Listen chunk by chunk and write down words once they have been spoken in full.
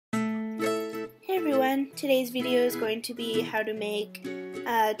Hey everyone, today's video is going to be how to make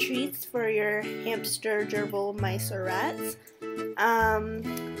treats for your hamster, gerbil, mice, or rats.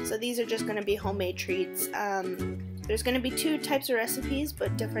 So these are just going to be homemade treats. There's going to be two types of recipes,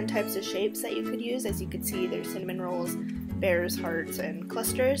 but different types of shapes that you could use. As you can see, there's cinnamon rolls, bears, hearts, and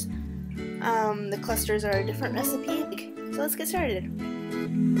clusters. The clusters are a different recipe, so let's get started.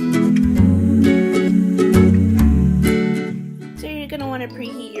 So you're going to want to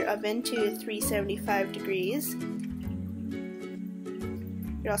preheat your oven to 375 degrees.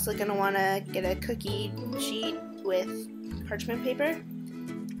 You're also going to want to get a cookie sheet with parchment paper,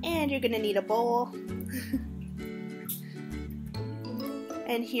 and you're going to need a bowl.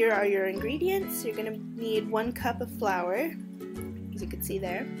 And here are your ingredients. You're going to need 1 cup of flour, as you can see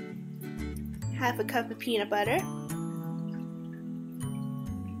there, half a cup of peanut butter,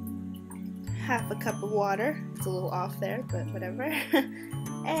 half a cup of water, it's a little off there, but whatever,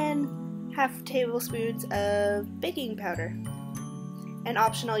 and half tablespoons of baking powder. And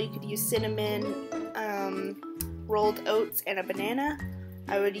optional, you could use cinnamon, rolled oats, and a banana.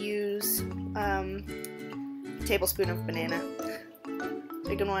 I would use a tablespoon of banana. So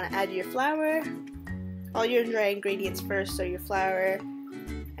you're going to want to add your flour, all your dry ingredients first, so your flour,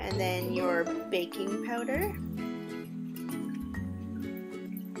 and then your baking powder.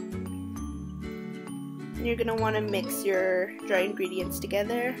 And you're going to want to mix your dry ingredients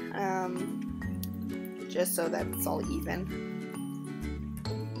together, just so that it's all even.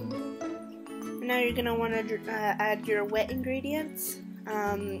 And now you're going to want to add your wet ingredients,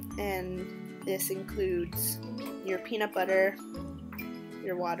 and this includes your peanut butter,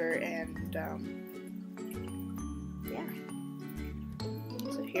 your water, and yeah.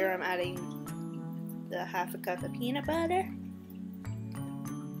 So here I'm adding the half a cup of peanut butter.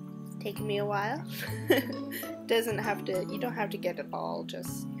 Taking me a while. Doesn't have to, you don't have to get it all,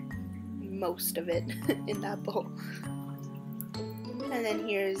 just most of it in that bowl. And then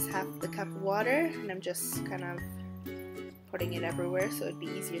here's half the cup of water, and I'm just kind of putting it everywhere so it'd be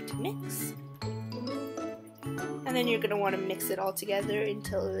easier to mix. And then you're going to want to mix it all together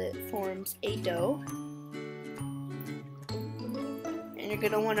until it forms a dough. And you're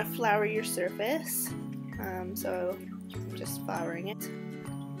going to want to flour your surface, so I'm just flouring it.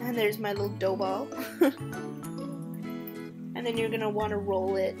 And there's my little dough ball. And then you're going to want to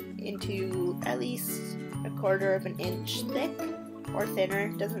roll it into at least 1/4 inch thick or thinner,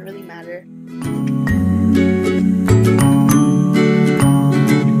 doesn't really matter.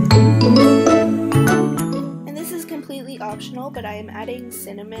 And this is completely optional, but I am adding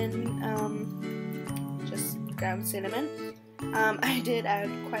cinnamon, just ground cinnamon. I did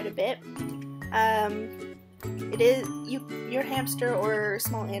add quite a bit. Your hamster or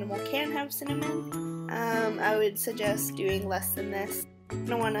small animal can have cinnamon. I would suggest doing less than this. You're going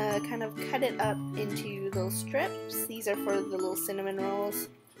to want to kind of cut it up into little strips. These are for the little cinnamon rolls.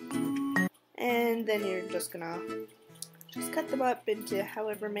 And then you're just going to cut them up into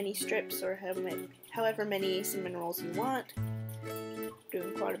however many strips or however many cinnamon rolls you want.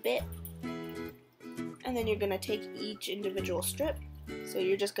 Doing quite a bit. And then you're going to take each individual strip. So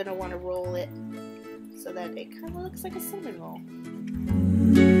you're just going to want to roll it so that it kind of looks like a cinnamon roll.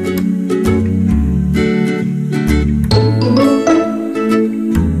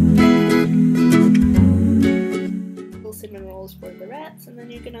 Little cinnamon rolls for the rats, and then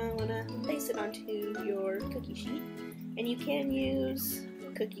you're going to want to place it onto your cookie sheet. And you can use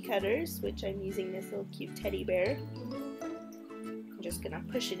cookie cutters, which I'm using this little cute teddy bear. I'm just going to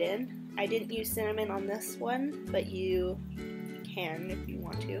push it in. I didn't use cinnamon on this one, but you can if you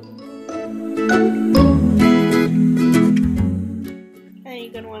want to. And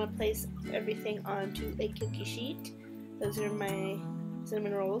you're going to want to place everything onto a cookie sheet. Those are my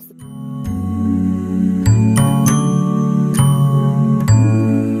cinnamon rolls.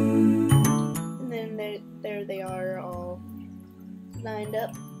 And then there they are, all lined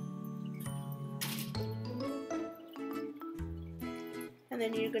up. And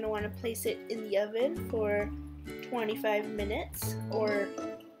then you're going to want to place it in the oven for 25 minutes, or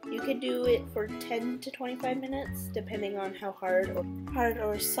you could do it for 10 to 25 minutes depending on how hard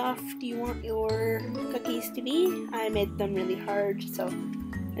or soft you want your cookies to be. I made them really hard, so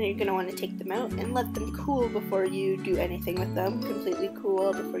then you're going to want to take them out and let them cool before you do anything with them. Completely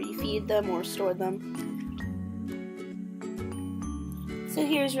cool before you feed them or store them. So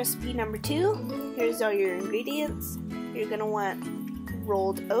here's recipe number 2. Here's all your ingredients. You're going to want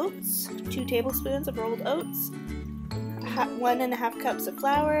rolled oats, 2 tablespoons of rolled oats, 1.5 cups of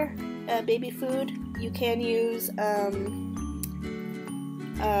flour, baby food. You can use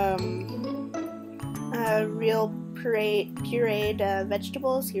real pureed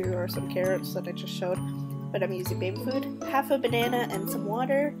vegetables. Here are some carrots that I just showed, but I'm using baby food. Half a banana and some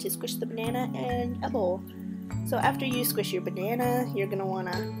water to squish the banana, and a bowl. So after you squish your banana, you're going to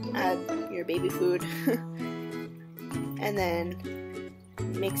want to add your baby food and then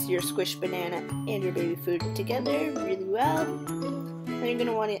mix your squished banana and your baby food together really well. Then you're going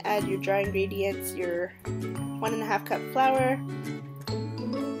to want to add your dry ingredients, your 1.5 cup flour,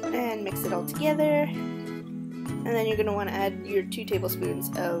 and mix it all together. And then you're going to want to add your 2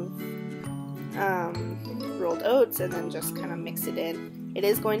 tablespoons of rolled oats, and then just kind of mix it in. It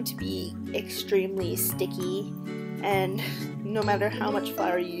is going to be extremely sticky, and no matter how much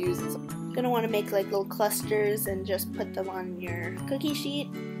flour you use, it's going to want to make like little clusters and just put them on your cookie sheet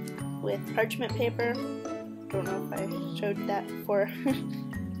with parchment paper. Don't know if I showed that before.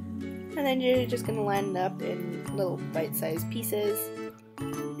 And then you're just going to line it up in little bite-sized pieces.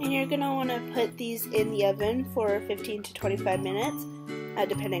 And you're going to want to put these in the oven for 15 to 25 minutes,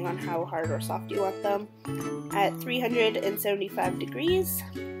 depending on how hard or soft you want them, at 375 degrees.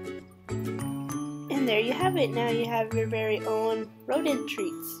 And there you have it. Now you have your very own rodent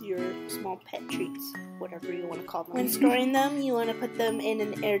treats, your small pet treats, whatever you want to call them. When storing them, you want to put them in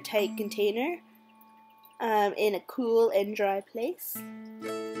an airtight container, in a cool and dry place.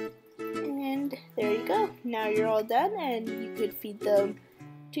 And there you go. Now you're all done, and you could feed them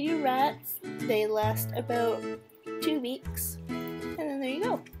to your rats. They last about 2 weeks, and then there you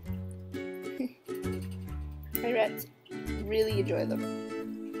go. My rats really enjoy them.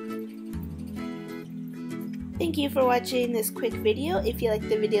 Thank you for watching this quick video. If you liked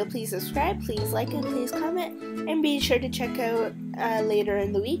the video, please subscribe, please like it, please comment, and be sure to check out later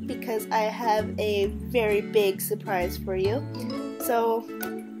in the week because I have a very big surprise for you. So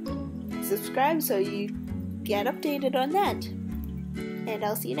subscribe so you get updated on that. And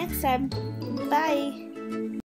I'll see you next time. Bye!